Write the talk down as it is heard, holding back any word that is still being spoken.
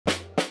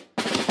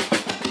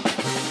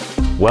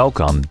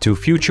Welcome to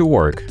Future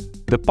Work,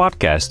 the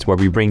podcast where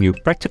we bring you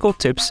practical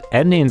tips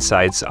and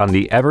insights on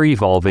the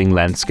ever-evolving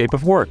landscape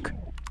of work.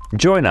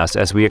 Join us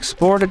as we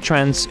explore the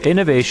trends,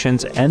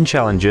 innovations, and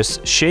challenges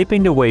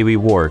shaping the way we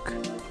work,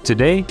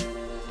 today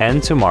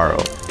and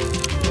tomorrow.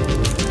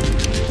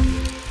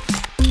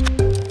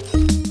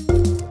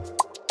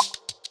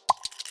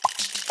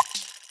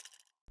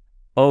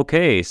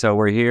 Okay, so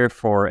we're here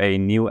for a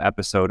new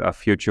episode of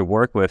Future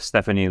Work with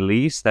Stephanie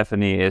Lee.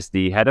 Stephanie is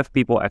the head of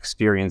people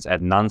experience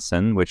at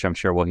Nansen, which I'm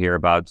sure we'll hear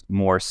about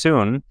more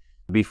soon.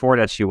 Before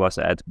that, she was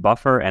at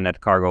Buffer and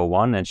at Cargo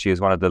One, and she is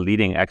one of the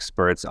leading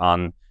experts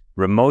on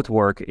remote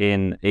work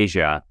in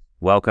Asia.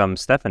 Welcome,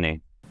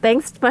 Stephanie.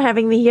 Thanks for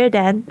having me here,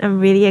 Dan.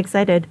 I'm really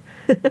excited.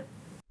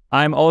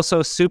 I'm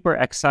also super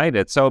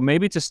excited. So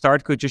maybe to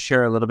start, could you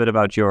share a little bit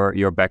about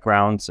your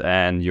background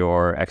and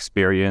your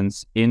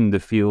experience in the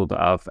field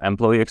of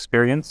employee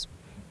experience?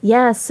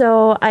 Yeah,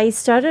 so I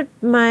started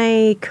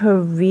my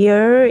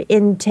career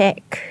in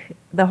tech,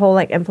 the whole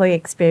employee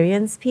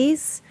experience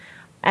piece.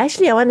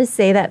 Actually, I want to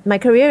say that my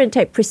career in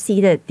tech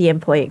preceded the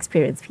employee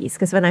experience piece,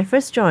 because when I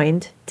first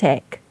joined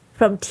tech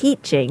from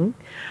teaching,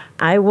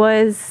 I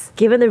was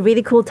given a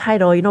really cool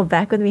title. You know,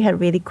 back when we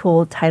had really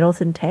cool titles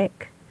in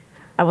tech.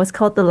 I was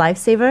called the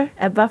lifesaver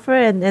at Buffer,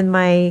 and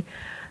my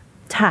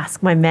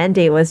task, my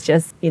mandate was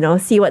just,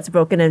 see what's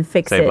broken and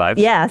fix it. Save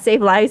lives? Yeah,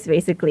 save lives,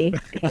 basically.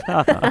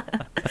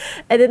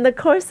 And in the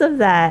course of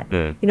that,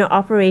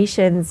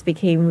 operations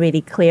became really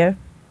clear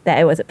that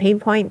it was a pain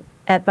point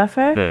at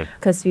Buffer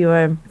because we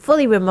were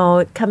fully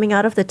remote, coming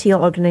out of the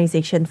Teal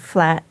organization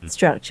flat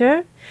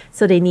structure.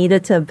 So they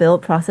needed to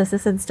build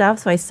processes and stuff.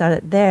 So I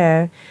started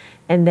there.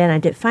 And then I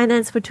did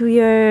finance for 2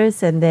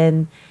 years and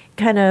then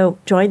kind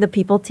of joined the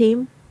people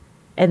team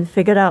and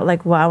figured out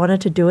what I wanted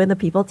to do in the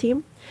people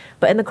team.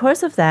 But in the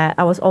course of that,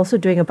 I was also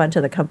doing a bunch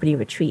of the company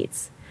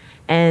retreats.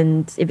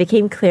 And it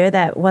became clear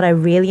that what I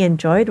really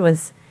enjoyed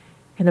was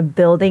kind of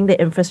building the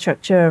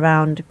infrastructure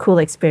around cool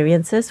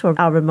experiences for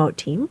our remote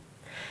team.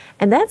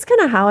 And that's kind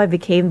of how I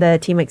became the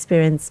team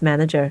experience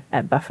manager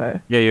at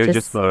Buffer. Yeah, you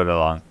just floated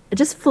along. I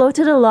just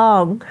floated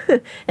along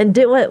and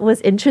did what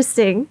was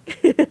interesting.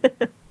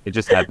 It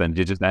just happened.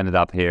 You just ended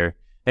up here.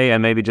 Hey,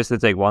 and maybe just to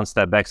take one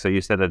step back, so you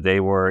said that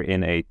they were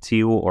in a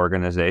Teal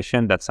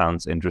organization. That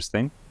sounds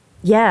interesting.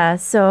 Yeah,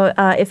 so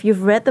if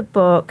you've read the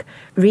book,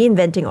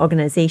 Reinventing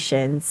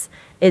Organizations,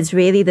 it's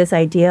really this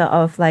idea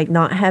of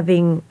not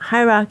having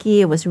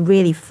hierarchy. It was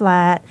really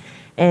flat.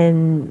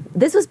 And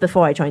this was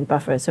before I joined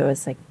Buffer, so it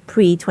was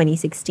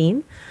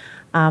pre-2016.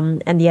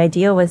 And the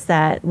idea was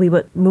that we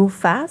would move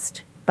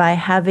fast by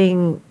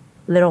having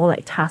little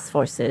task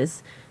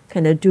forces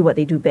kind of do what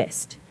they do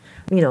best.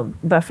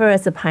 Buffer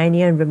as a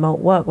pioneer in remote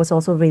work was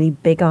also really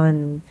big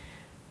on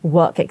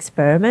work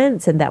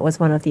experiments, and that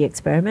was one of the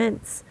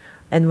experiments.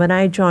 And when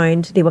I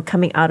joined, they were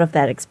coming out of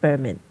that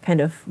experiment,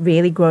 kind of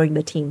really growing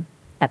the team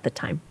at the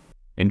time.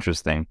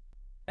 Interesting.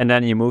 And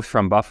then you moved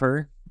from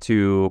Buffer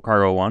to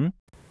Cargo One?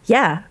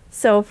 Yeah.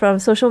 So from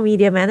social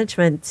media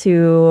management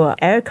to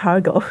air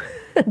cargo,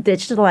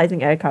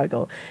 digitalizing air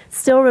cargo.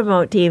 Still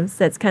remote teams.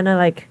 That's kind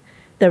of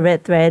the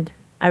red thread.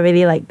 I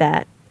really like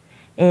that.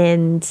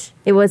 And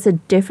it was a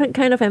different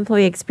kind of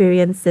employee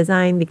experience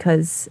design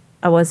because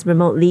I was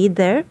remote lead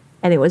there.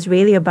 And it was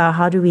really about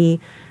how do we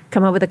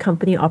come up with a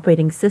company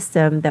operating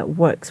system that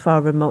works for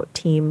a remote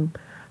team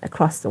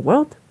across the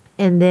world.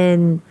 And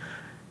then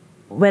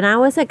when I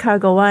was at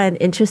Cargo One,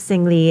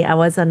 interestingly, I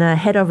was on a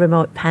head of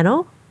remote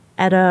panel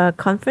at a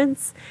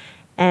conference.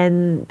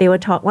 And they were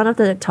one of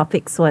the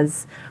topics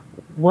was,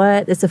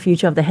 what is the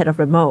future of the head of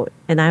remote?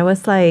 And I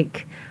was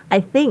like, I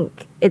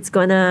think it's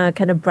going to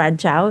kind of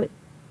branch out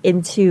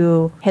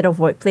into head of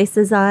workplace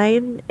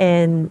design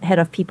and head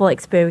of people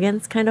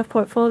experience kind of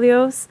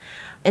portfolios.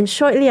 And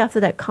shortly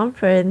after that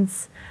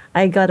conference,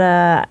 I got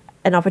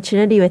an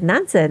opportunity with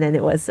Nansen, and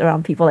it was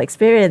around people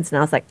experience. And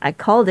I was like, I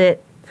called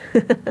it.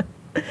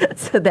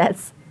 So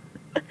that's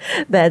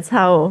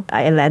how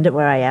I landed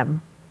where I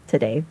am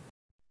today.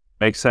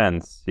 Makes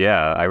sense.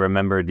 Yeah, I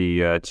remember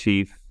the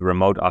chief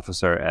remote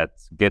officer at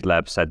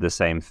GitLab said the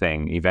same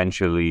thing.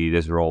 Eventually,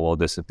 this role will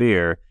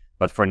disappear.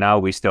 But for now,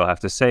 we still have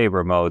to say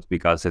remote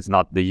because it's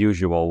not the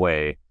usual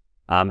way.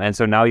 And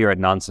so now you're at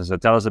Nansen. So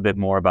tell us a bit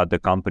more about the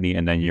company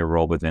and then your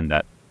role within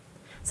that.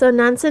 So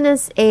Nansen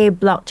is a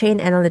blockchain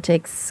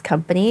analytics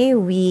company.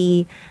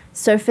 We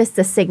surface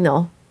the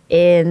signal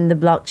in the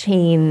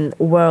blockchain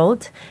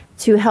world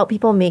to help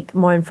people make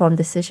more informed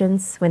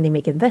decisions when they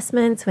make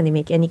investments, when they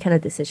make any kind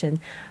of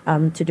decision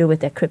to do with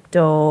their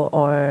crypto,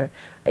 or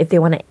if they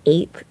want to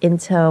ape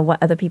into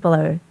what other people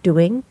are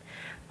doing.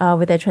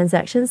 With their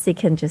transactions, they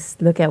can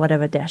just look at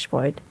whatever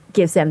dashboard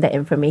gives them that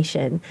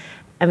information.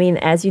 I mean,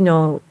 as you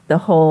know, the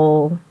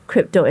whole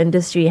crypto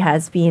industry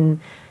has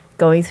been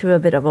going through a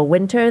bit of a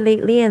winter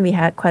lately, and we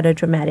had quite a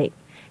dramatic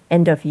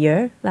end of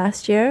year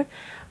last year.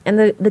 And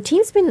the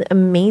team's been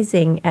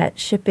amazing at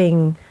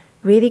shipping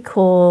really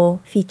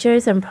cool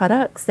features and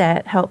products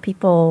that help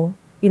people,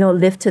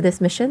 live to this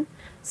mission.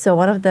 So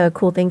one of the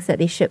cool things that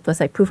they shipped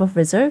was proof of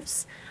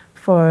reserves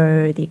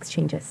for the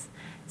exchanges.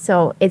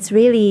 So it's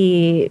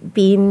really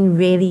been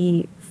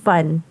really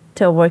fun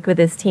to work with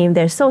this team.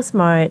 They're so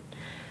smart.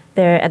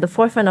 They're at the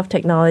forefront of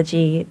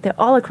technology. They're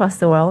all across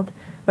the world.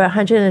 We're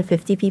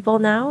 150 people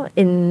now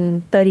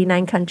in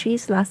 39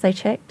 countries, last I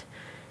checked.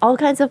 All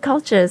kinds of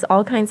cultures,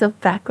 all kinds of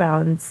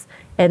backgrounds,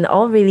 and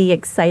all really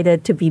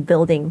excited to be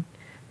building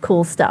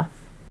cool stuff.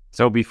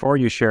 So before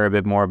you share a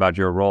bit more about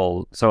your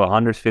role, so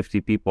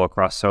 150 people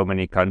across so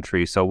many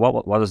countries. So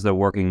what does the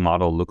working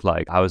model look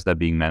like? How is that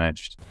being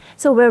managed?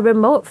 So we're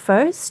remote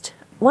first.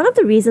 One of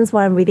the reasons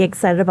why I'm really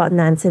excited about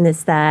Nansen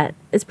is that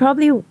it's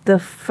probably the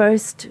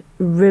first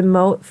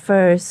remote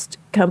first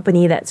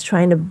company that's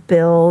trying to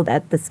build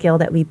at the scale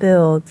that we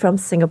build from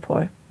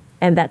Singapore.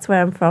 And that's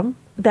where I'm from.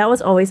 That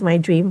was always my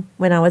dream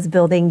when I was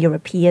building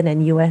European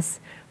and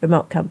US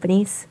remote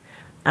companies.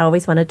 I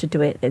always wanted to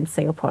do it in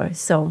Singapore.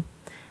 So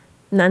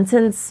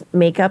Nansen's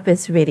makeup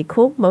is really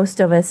cool. Most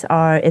of us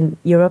are in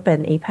Europe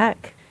and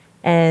APAC.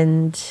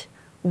 And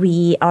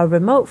we are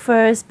remote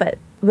first, but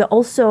we're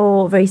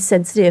also very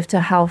sensitive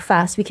to how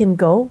fast we can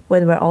go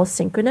when we're all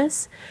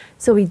synchronous.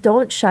 So we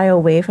don't shy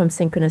away from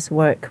synchronous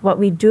work. What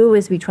we do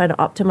is we try to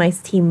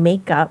optimize team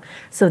makeup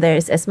so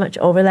there's as much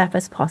overlap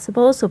as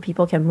possible so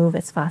people can move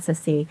as fast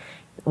as they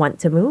want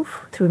to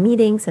move through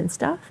meetings and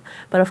stuff.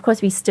 But of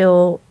course, we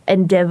still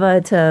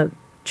endeavor to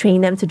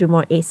train them to do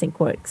more async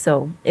work.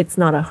 So it's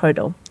not a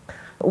hurdle.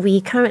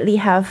 We currently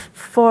have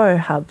 4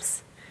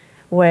 hubs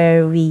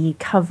where we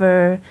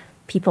cover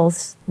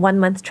people's 1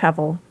 month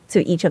travel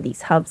to each of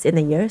these hubs in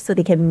a year so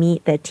they can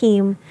meet their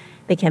team,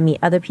 they can meet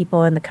other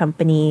people in the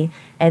company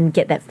and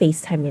get that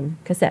face time in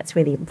because that's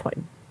really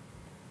important.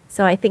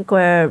 So I think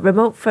we're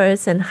remote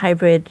first and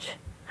hybrid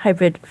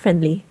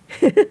friendly.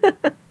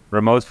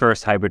 Remote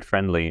first, hybrid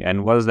friendly.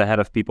 And what does the head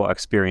of people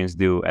experience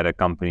do at a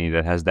company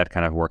that has that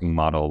kind of working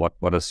model?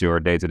 What does your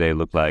day-to-day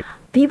look like?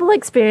 People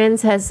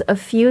experience has a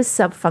few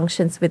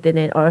sub-functions within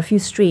it or a few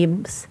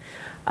streams.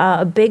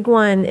 A big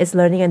one is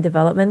learning and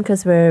development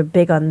because we're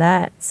big on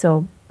that.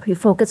 So we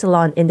focus a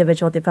lot on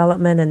individual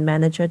development and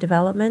manager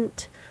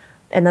development.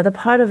 Another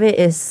part of it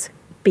is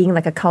being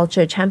like a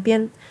culture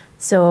champion.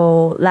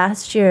 So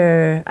last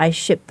year, I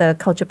shipped the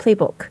culture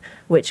playbook,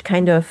 which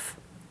kind of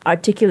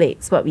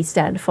articulates what we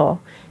stand for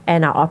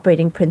and our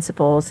operating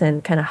principles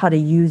and kind of how to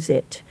use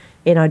it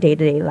in our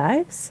day-to-day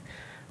lives.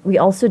 We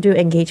also do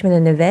engagement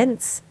and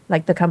events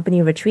like the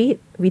company retreat.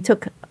 We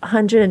took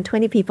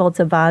 120 people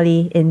to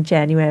Bali in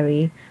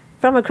January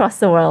from across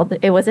the world.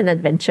 It was an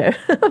adventure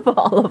for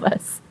all of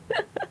us.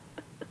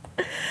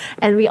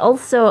 And we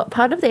also,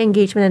 part of the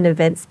engagement and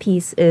events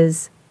piece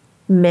is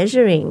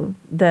measuring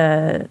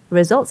the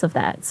results of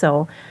that.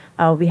 So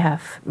we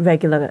have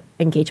regular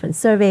engagement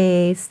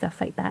surveys,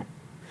 stuff like that.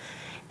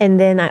 And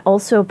then I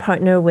also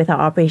partner with our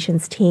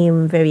operations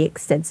team very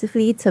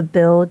extensively to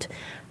build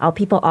our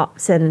people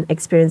ops and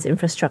experience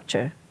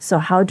infrastructure. So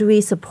how do we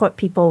support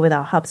people with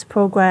our hubs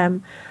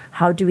program?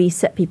 How do we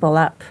set people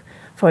up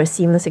for a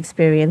seamless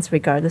experience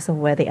regardless of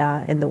where they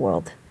are in the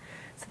world?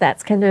 So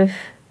that's kind of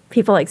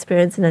people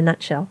experience in a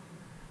nutshell.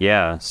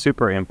 Yeah,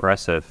 super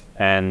impressive.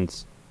 And,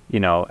 you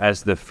know,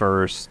 as the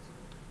first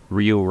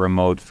real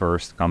remote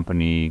first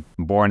company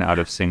born out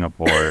of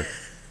Singapore,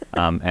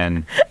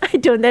 and I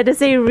don't dare to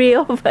say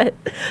real, but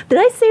did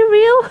I say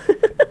real?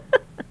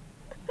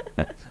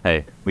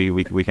 Hey,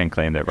 we can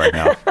claim that right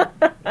now.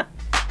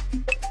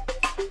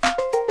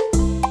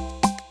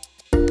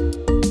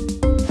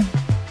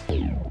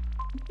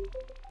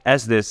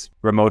 As this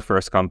remote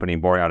first company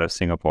born out of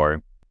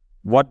Singapore,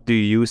 what do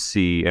you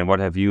see and what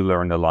have you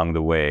learned along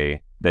the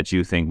way that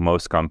you think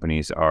most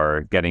companies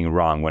are getting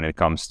wrong when it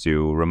comes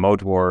to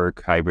remote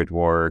work, hybrid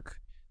work,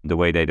 the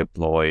way they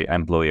deploy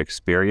employee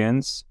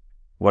experience?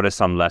 What are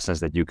some lessons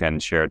that you can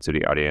share to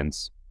the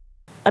audience?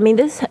 I mean,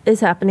 this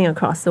is happening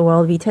across the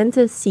world. We tend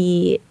to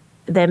see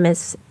them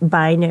as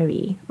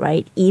binary,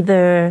 right?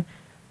 Either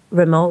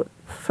remote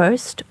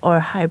first or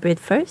hybrid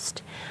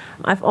first.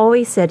 I've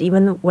always said,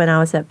 even when I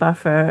was at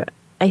Buffer,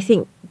 I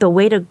think the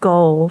way to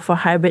go for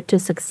hybrid to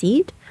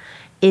succeed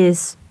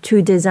is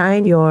to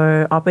design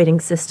your operating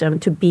system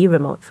to be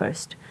remote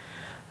first.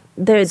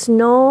 There's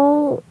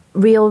no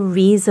real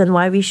reason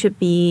why we should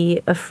be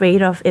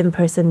afraid of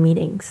in-person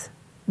meetings.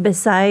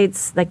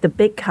 Besides, like the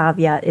big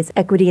caveat is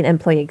equity and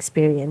employee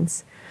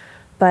experience.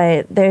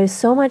 But there's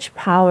so much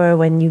power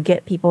when you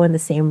get people in the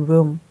same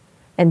room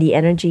and the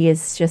energy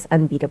is just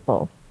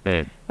unbeatable.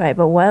 Right.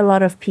 But what a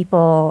lot of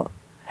people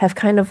have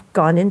kind of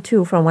gone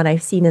into from what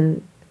I've seen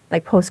in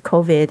like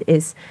post-COVID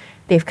is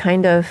they've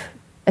kind of,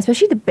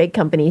 especially the big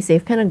companies,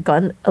 they've kind of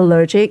gone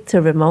allergic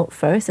to remote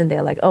first and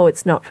they're like, oh,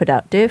 it's not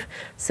productive.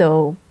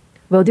 So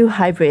we'll do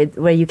hybrid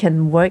where you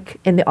can work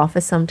in the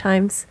office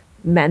sometimes,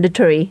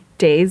 mandatory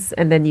days,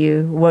 and then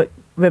you work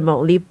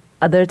remotely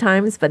other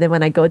times. But then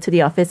when I go to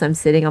the office, I'm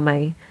sitting on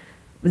my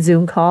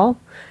Zoom call.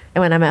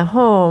 And when I'm at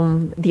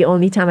home, the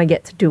only time I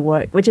get to do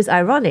work, which is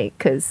ironic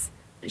because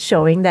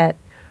showing that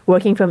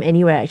working from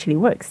anywhere actually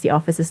works. The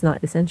office is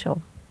not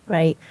essential,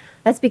 right?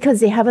 That's because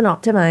they haven't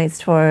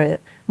optimized for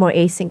more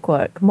async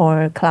work,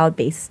 more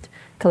cloud-based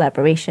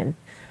collaboration.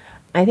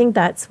 I think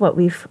that's what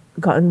we've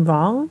gotten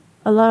wrong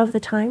a lot of the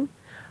time.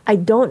 I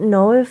don't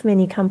know if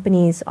many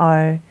companies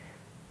are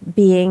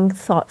being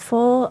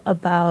thoughtful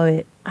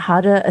about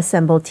how to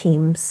assemble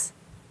teams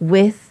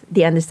with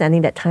the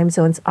understanding that time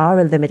zones are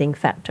a limiting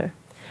factor.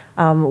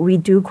 We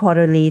do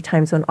quarterly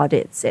time zone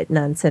audits at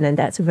Nansen, and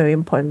that's a very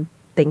important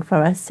thing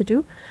for us to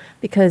do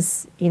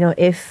because,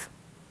 if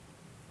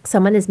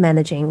someone is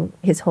managing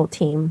his whole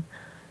team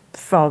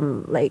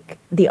from like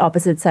the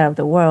opposite side of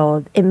the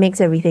world, it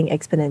makes everything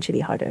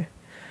exponentially harder.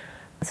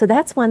 So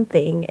that's one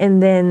thing.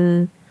 And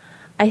then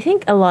I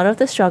think a lot of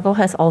the struggle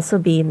has also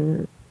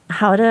been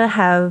how to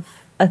have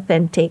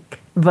authentic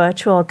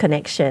virtual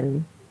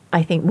connection.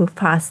 I think move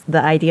past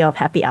the idea of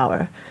happy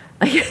hour.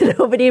 Like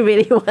nobody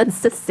really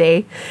wants to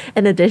stay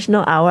an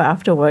additional hour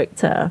after work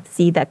to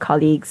see their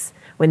colleagues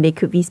when they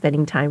could be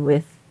spending time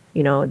with,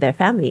 their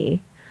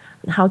family.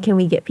 How can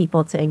we get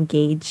people to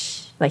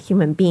engage like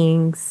human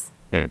beings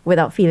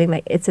without feeling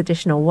like it's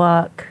additional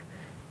work,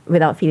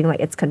 without feeling like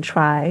it's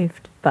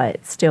contrived,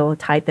 but still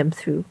tide them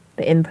through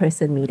the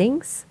in-person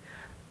meetings?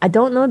 I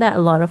don't know that a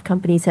lot of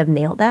companies have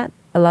nailed that.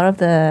 A lot of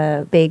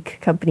the big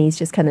companies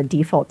just kind of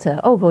default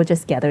to, we'll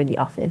just gather in the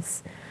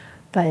office.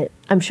 But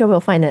I'm sure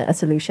we'll find a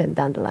solution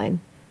down the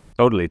line.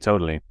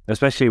 Totally.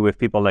 Especially with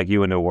people like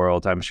you in the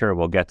world, I'm sure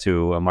we'll get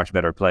to a much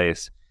better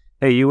place.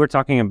 Hey, you were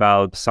talking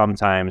about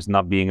sometimes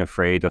not being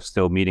afraid of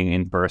still meeting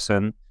in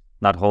person,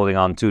 not holding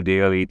on too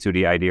dearly to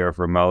the idea of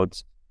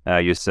remote.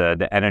 You said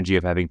the energy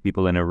of having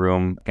people in a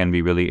room can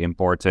be really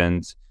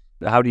important.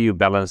 How do you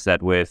balance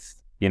that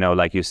with,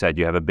 like you said,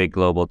 you have a big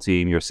global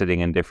team, you're sitting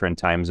in different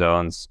time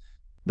zones.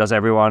 Does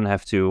everyone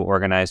have to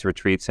organize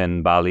retreats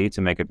in Bali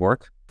to make it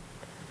work?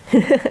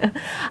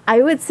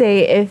 I would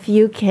say if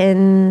you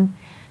can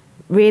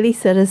really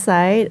set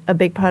aside a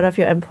big part of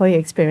your employee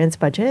experience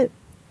budget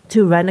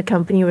to run a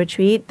company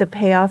retreat, the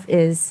payoff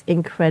is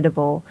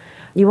incredible.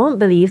 You won't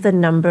believe the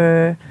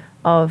number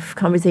of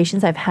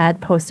conversations I've had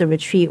post a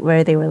retreat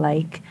where they were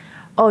like,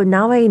 oh,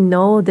 now I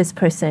know this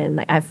person.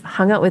 Like I've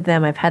hung out with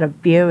them. I've had a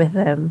beer with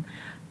them.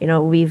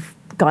 We've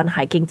gone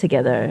hiking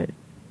together.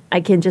 I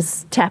can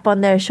just tap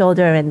on their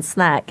shoulder and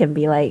Slack and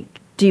be like,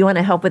 do you want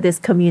to help with this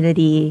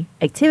community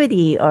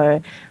activity?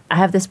 Or I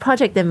have this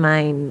project in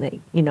mind, like,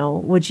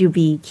 would you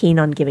be keen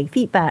on giving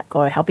feedback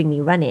or helping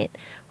me run it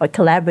or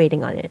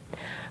collaborating on it?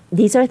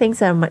 These are things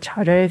that are much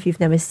harder if you've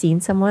never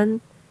seen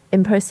someone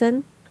in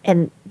person.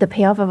 And the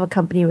payoff of a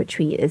company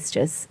retreat is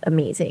just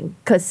amazing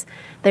because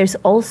there's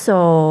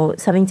also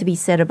something to be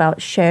said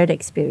about shared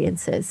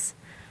experiences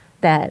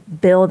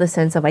that build a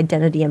sense of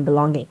identity and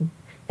belonging.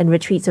 And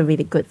retreats are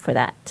really good for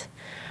that.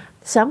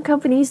 Some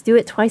companies do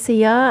it twice a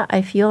year.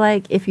 I feel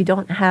like if you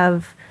don't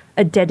have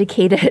a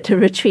dedicated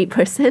retreat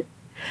person,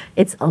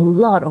 it's a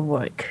lot of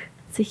work.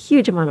 It's a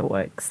huge amount of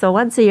work. So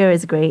once a year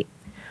is great.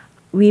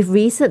 We've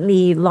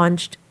recently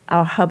launched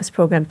our Hubs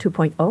program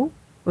 2.0,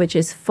 which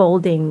is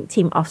folding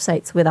team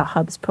offsites with our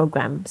Hubs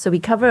program. So we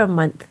cover a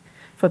month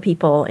for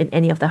people in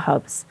any of the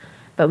hubs,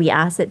 but we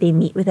ask that they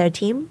meet with their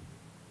team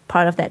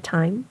part of that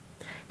time.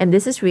 And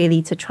this is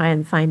really to try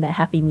and find that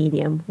happy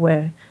medium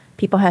where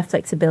people have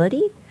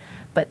flexibility,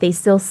 but they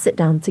still sit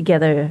down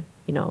together,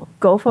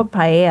 go for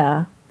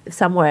paella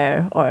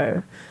somewhere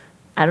or,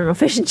 I don't know,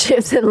 fish and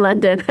chips in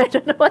London. I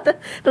don't know what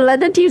the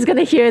London team's going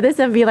to hear this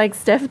and be like,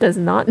 Steph does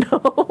not know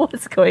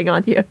what's going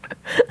on here.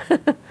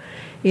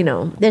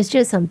 There's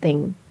just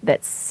something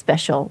that's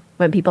special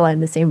when people are in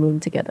the same room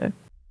together.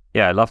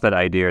 Yeah, I love that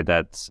idea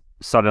that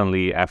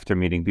suddenly after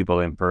meeting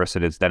people in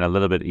person, it's then a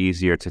little bit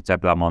easier to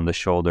tap them on the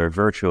shoulder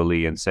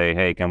virtually and say,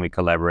 hey, can we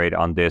collaborate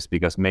on this?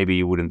 Because maybe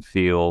you wouldn't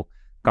feel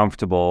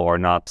comfortable or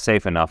not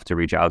safe enough to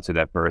reach out to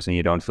that person.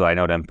 You don't feel I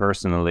know them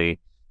personally.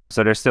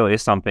 So there still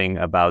is something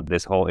about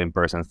this whole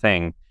in-person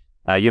thing.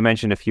 You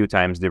mentioned a few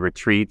times the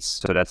retreats.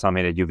 So that's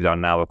something that you've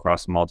done now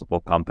across multiple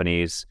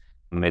companies.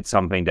 It's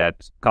something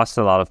that costs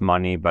a lot of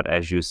money. But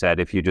as you said,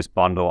 if you just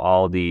bundle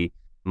all the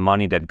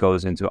money that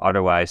goes into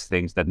otherwise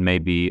things that may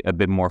be a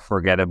bit more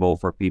forgettable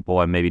for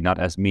people and maybe not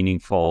as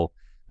meaningful,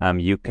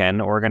 you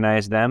can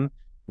organize them.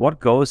 What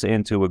goes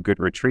into a good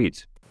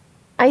retreat?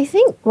 I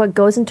think what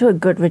goes into a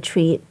good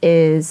retreat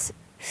is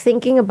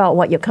thinking about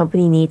what your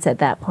company needs at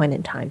that point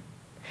in time.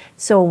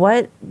 So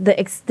what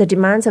the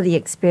demands of the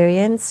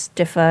experience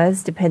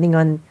differs depending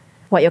on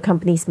what your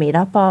company's made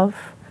up of.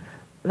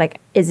 Like,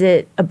 is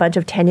it a bunch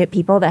of tenured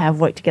people that have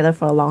worked together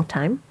for a long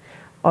time?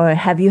 Or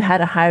have you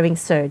had a hiring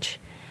surge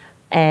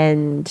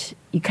and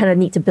you kind of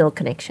need to build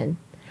connection?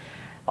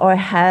 Or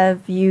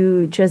have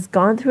you just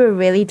gone through a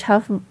really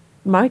tough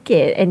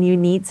market and you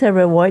need to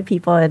reward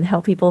people and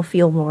help people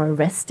feel more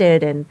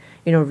rested and,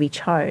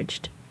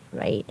 recharged,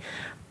 right?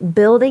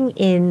 Building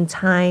in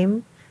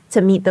time to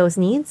meet those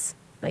needs,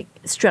 like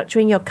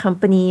structuring your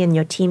company and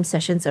your team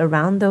sessions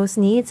around those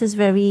needs is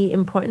very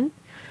important.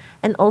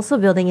 And also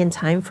building in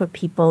time for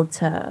people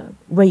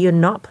where you're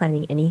not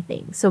planning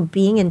anything. So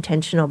being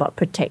intentional about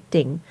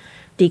protecting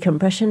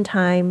decompression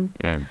time,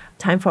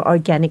 time for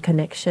organic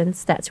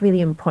connections, that's really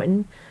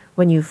important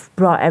when you've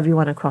brought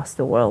everyone across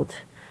the world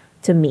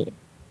to meet.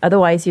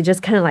 Otherwise, you're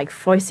just kind of like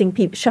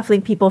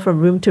shuffling people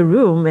from room to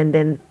room, and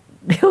then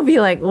They'll be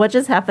like, what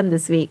just happened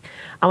this week?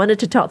 I wanted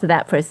to talk to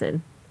that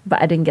person,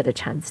 but I didn't get a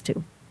chance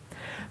to.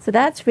 So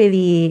that's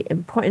really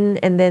important.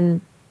 And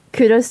then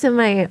kudos to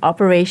my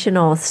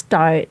operational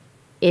start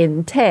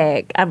in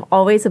tech. I'm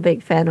always a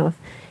big fan of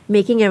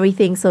making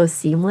everything so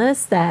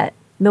seamless that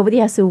nobody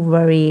has to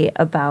worry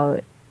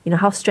about,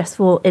 how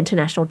stressful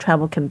international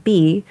travel can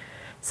be,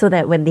 so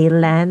that when they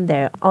land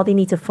there, all they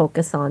need to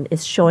focus on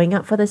is showing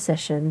up for the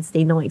sessions.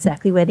 They know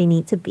exactly where they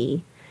need to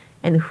be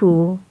and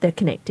who they're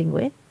connecting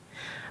with,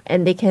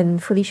 and they can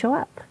fully show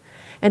up.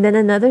 And then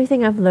another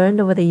thing I've learned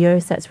over the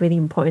years that's really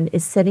important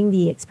is setting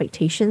the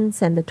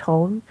expectations and the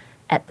tone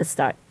at the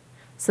start.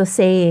 So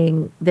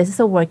saying, this is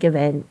a work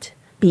event,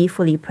 be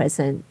fully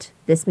present.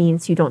 This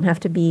means you don't have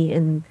to be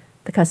in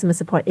the customer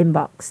support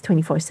inbox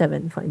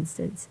 24/7, for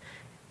instance.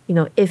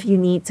 If you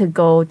need to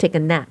go take a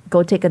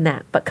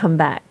nap, but come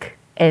back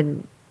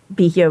and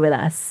be here with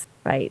us,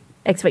 right?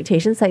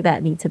 Expectations like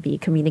that need to be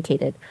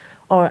communicated.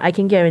 Or I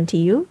can guarantee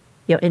you,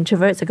 your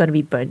introverts are going to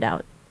be burned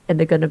out. And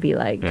they're going to be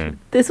like,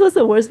 this was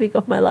the worst week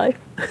of my life.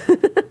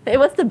 It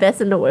was the best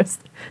and the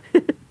worst.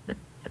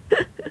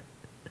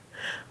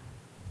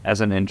 As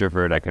an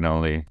introvert, I can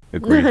only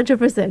agree.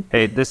 100%.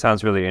 Hey, this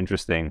sounds really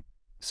interesting.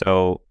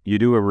 So you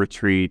do a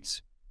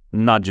retreat,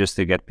 not just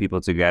to get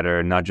people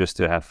together, not just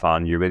to have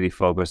fun. You really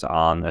focus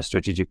on a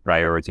strategic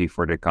priority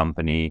for the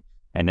company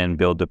and then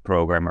build the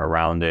program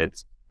around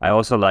it. I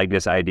also like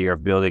this idea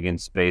of building in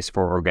space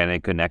for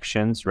organic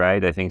connections,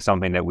 right? I think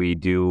something that we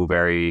do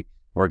very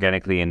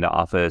organically in the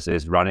office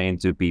is run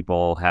into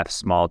people, have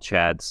small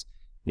chats.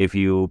 If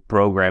you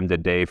program the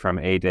day from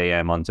 8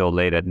 a.m. until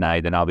late at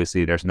night, then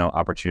obviously there's no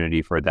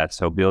opportunity for that.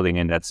 So building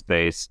in that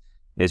space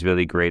is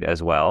really great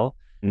as well.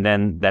 And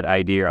then that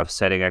idea of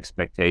setting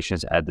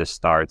expectations at the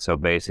start. So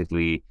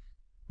basically,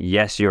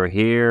 yes, you're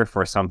here.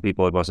 For some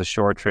people, it was a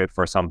short trip.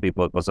 For some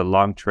people, it was a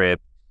long trip.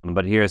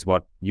 But here's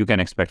what you can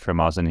expect from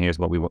us, and here's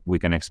what we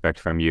can expect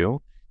from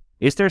you.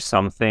 Is there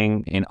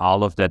something in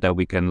all of that that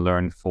we can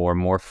learn for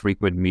more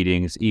frequent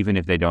meetings, even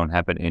if they don't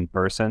happen in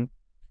person?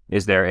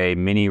 Is there a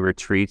mini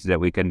retreat that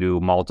we can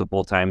do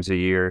multiple times a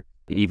year,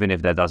 even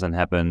if that doesn't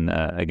happen,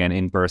 again,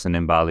 in person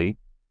in Bali?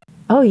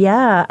 Oh,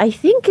 yeah. I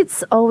think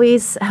it's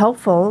always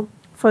helpful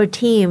for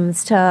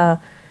teams to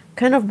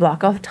kind of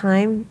block off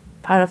time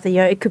part of the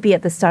year. It could be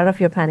at the start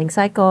of your planning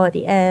cycle, at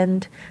the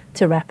end,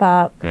 to wrap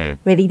up,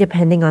 really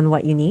depending on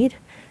what you need,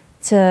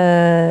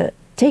 to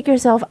take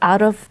yourself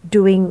out of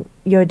doing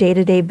your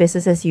day-to-day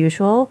business as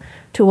usual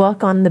to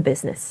work on the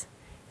business.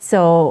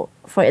 So,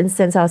 for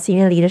instance, our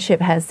senior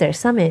leadership has their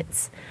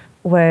summits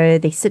where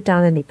they sit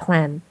down and they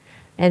plan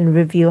and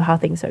review how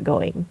things are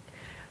going,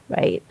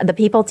 right? The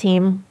people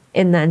team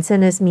in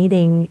Nansen is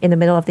meeting in the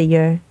middle of the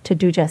year to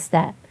do just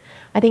that.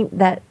 I think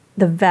that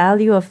the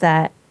value of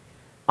that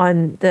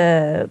on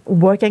the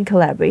work and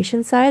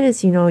collaboration side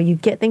is, you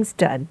get things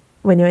done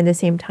when you're in the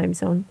same time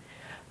zone.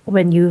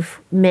 When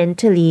you've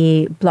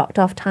mentally blocked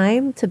off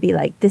time to be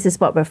like, this is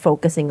what we're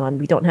focusing on.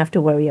 We don't have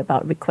to worry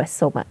about requests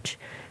so much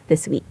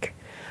this week.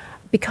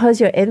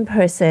 Because you're in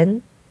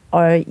person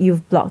or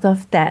you've blocked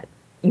off that,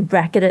 you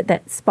bracketed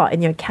that spot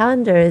in your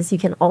calendars, you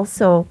can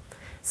also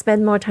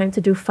spend more time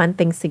to do fun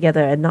things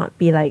together and not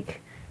be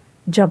like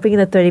jumping in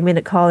a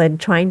 30-minute call and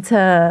trying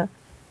to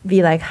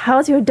be like,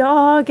 how's your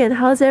dog and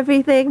how's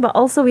everything? But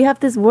also we have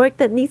this work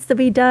that needs to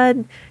be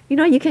done.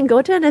 You can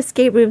go to an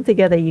escape room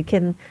together. You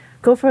can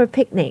go for a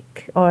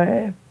picnic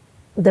or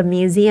the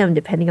museum,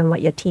 depending on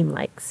what your team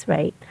likes,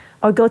 right?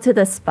 Or go to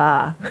the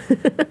spa.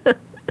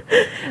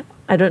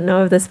 I don't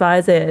know if the spa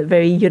is a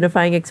very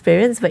unifying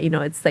experience, but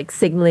it's like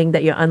signaling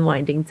that you're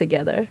unwinding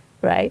together,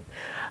 right?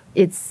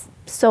 It's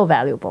so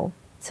valuable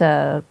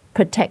to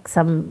protect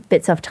some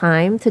bits of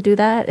time to do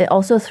that. It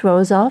also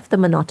throws off the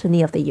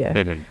monotony of the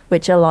year,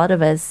 which a lot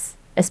of us,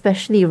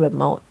 especially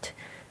remote,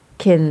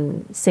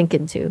 can sink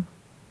into,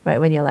 right?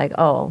 When you're like,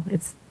 oh,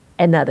 it's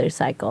another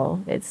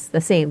cycle. It's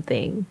the same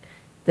thing,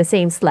 the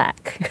same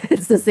Slack.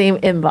 It's the same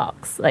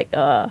inbox. Like,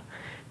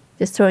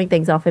 just throwing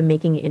things off and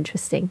making it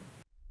interesting.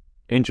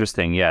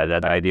 Interesting. Yeah,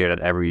 that idea that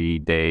every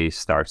day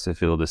starts to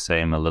feel the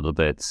same a little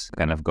bit,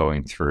 kind of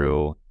going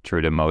through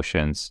the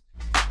motions.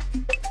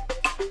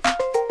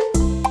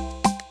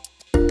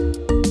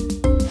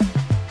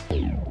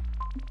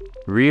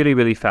 Really,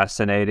 really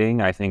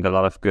fascinating. I think a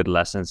lot of good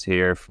lessons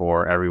here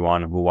for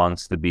everyone who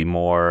wants to be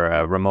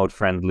more remote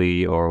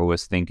friendly or who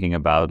is thinking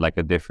about like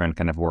a different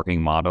kind of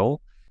working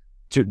model.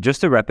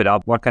 Just to wrap it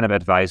up, what kind of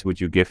advice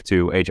would you give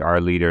to HR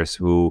leaders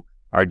who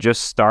are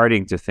just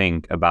starting to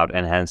think about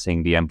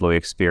enhancing the employee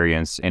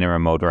experience in a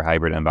remote or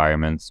hybrid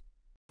environment?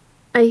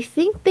 I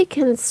think they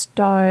can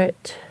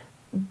start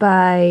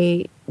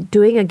by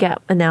doing a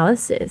gap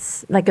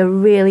analysis, like a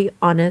really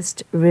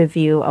honest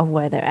review of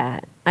where they're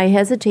at. I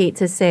hesitate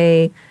to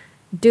say,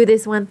 do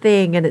this one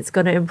thing and it's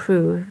going to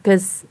improve,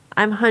 because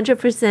I'm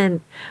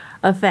 100%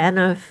 a fan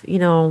of,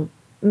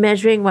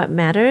 measuring what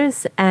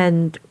matters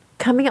and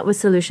coming up with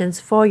solutions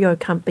for your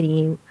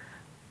company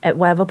at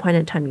whatever point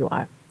in time you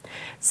are.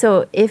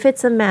 So if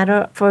it's a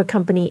matter for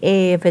company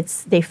A, if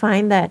they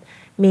find that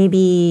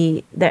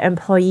maybe their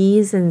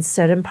employees in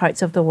certain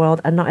parts of the world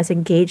are not as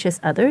engaged as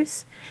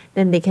others,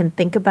 then they can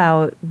think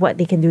about what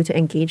they can do to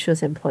engage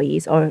those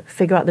employees or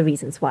figure out the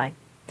reasons why.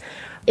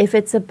 If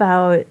it's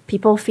about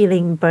people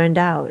feeling burned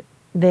out,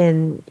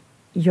 then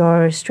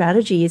your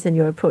strategies and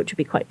your approach would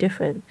be quite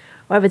different.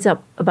 Or if it's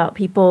about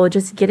people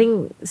just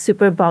getting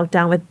super bogged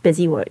down with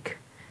busy work,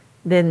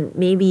 then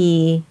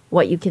maybe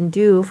what you can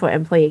do for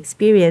employee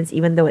experience,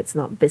 even though it's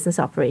not business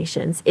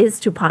operations, is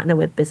to partner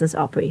with business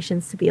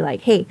operations to be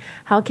like, hey,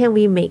 how can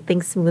we make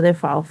things smoother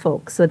for our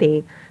folks so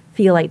they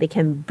feel like they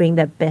can bring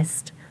their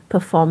best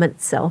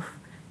performance self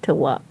to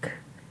work,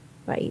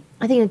 right?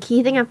 I think a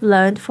key thing I've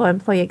learned for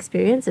employee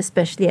experience,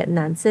 especially at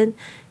Nansen,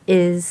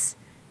 is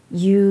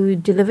you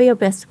deliver your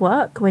best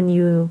work when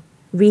you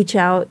reach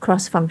out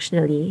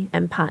cross-functionally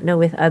and partner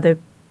with other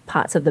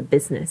parts of the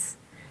business.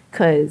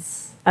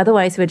 Because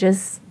otherwise, we're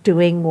just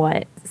doing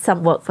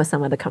some work for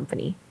some other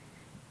company,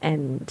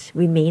 and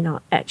we may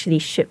not actually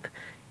ship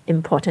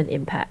important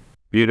impact.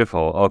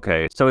 Beautiful.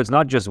 Okay. So it's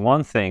not just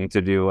one thing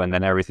to do and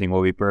then everything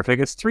will be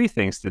perfect. It's three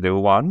things to do.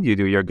 One, you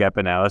do your gap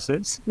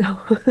analysis. No.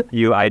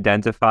 You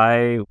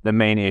identify the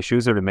main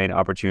issues or the main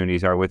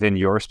opportunities are within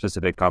your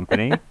specific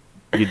company.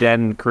 You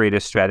then create a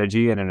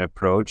strategy and an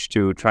approach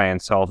to try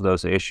and solve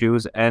those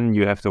issues. And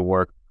you have to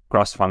work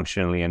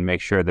cross-functionally and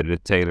make sure that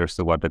it tailors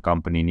to what the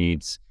company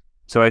needs.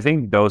 So I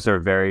think those are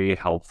very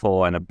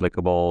helpful and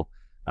applicable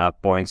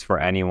points for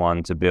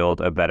anyone to build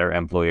a better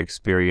employee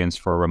experience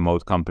for a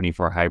remote company,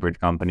 for a hybrid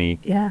company.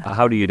 Yeah.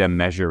 How do you then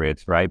measure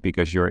it, right?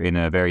 Because you're in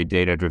a very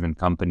data-driven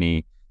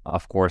company.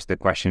 Of course, the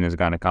question is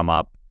going to come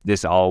up.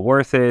 This all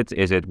worth it?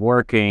 Is it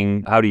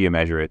working? How do you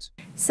measure it?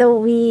 So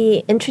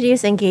we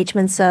introduced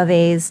engagement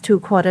surveys 3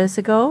 quarters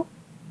ago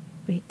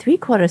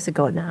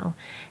now.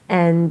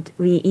 And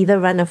we either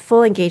run a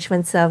full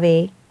engagement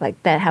survey,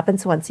 like that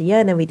happens once a year,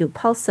 and then we do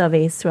pulse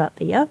surveys throughout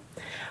the year.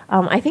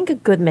 I think a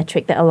good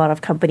metric that a lot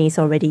of companies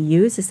already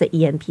use is the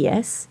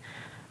ENPS,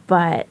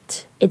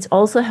 but it's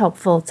also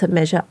helpful to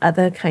measure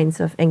other kinds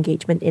of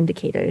engagement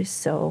indicators.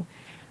 So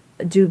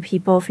do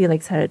people feel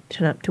excited to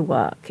turn up to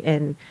work,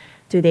 and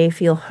do they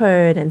feel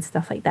heard and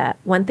stuff like that?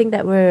 One thing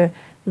that we're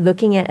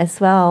looking at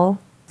as well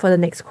for the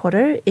next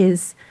quarter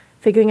is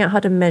figuring out how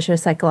to measure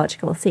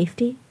psychological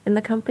safety in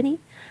the company.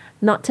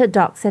 Not to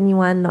dox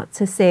anyone, not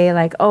to say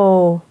like,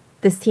 oh,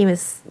 this team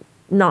is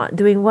not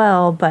doing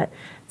well, but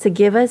to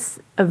give us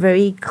a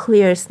very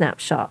clear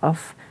snapshot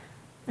of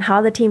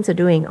how the teams are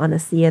doing,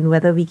 honestly, and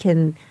whether we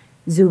can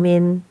zoom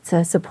in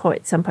to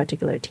support some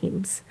particular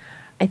teams.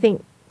 I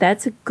think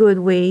that's a good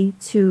way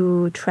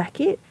to track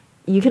it.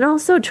 You can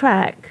also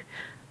track,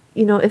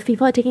 if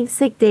people are taking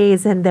sick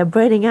days and they're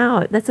burning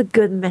out. That's a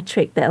good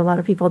metric that a lot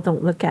of people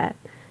don't look at.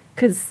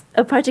 Because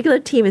a particular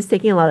team is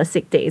taking a lot of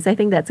sick days. I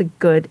think that's a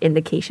good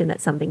indication that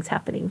something's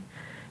happening,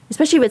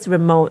 especially if it's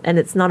remote and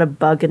it's not a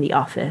bug in the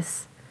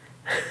office.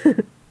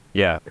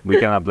 Yeah, we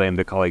cannot blame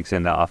the colleagues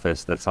in the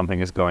office that something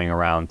is going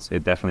around.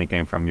 It definitely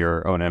came from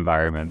your own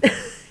environment.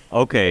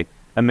 Okay,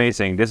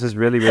 amazing. This is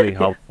really, really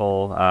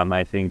helpful.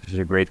 I think this is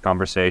a great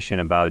conversation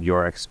about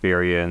your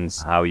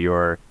experience, how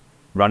you're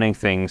running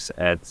things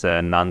at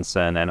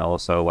Nansen, and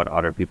also what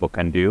other people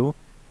can do.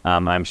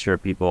 I'm sure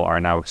people are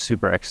now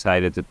super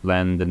excited to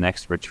plan the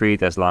next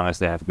retreat as long as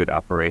they have good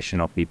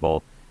operational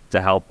people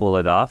to help pull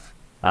it off.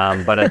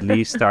 But at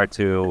least start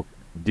to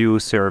do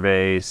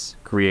surveys,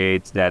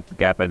 create that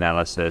gap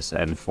analysis,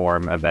 and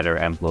form a better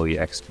employee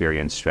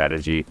experience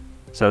strategy.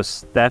 So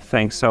Steph,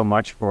 thanks so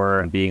much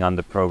for being on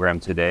the program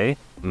today.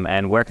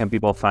 And where can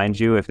people find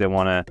you if they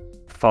want to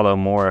follow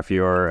more of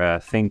your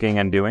thinking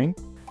and doing?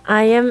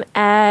 I am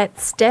at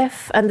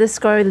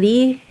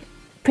Steph_Lee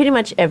pretty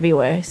much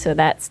everywhere. So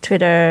that's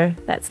Twitter,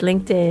 that's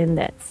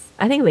LinkedIn,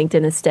 I think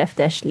LinkedIn is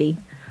Steph-Lee.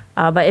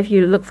 But if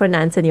you look for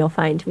Nansen, you'll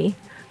find me.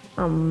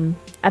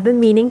 I've been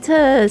meaning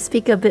to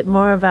speak a bit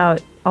more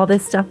about all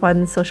this stuff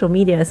on social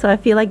media. So I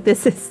feel like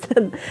this is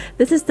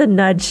the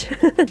nudge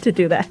to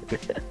do that.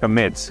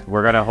 Commit.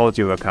 We're going to hold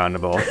you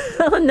accountable.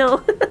 Oh,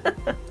 no.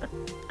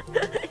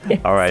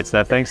 Yes. All right,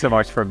 Steph, thanks so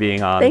much for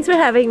being on. Thanks for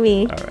having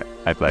me. All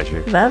right, my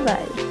pleasure.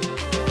 Bye-bye.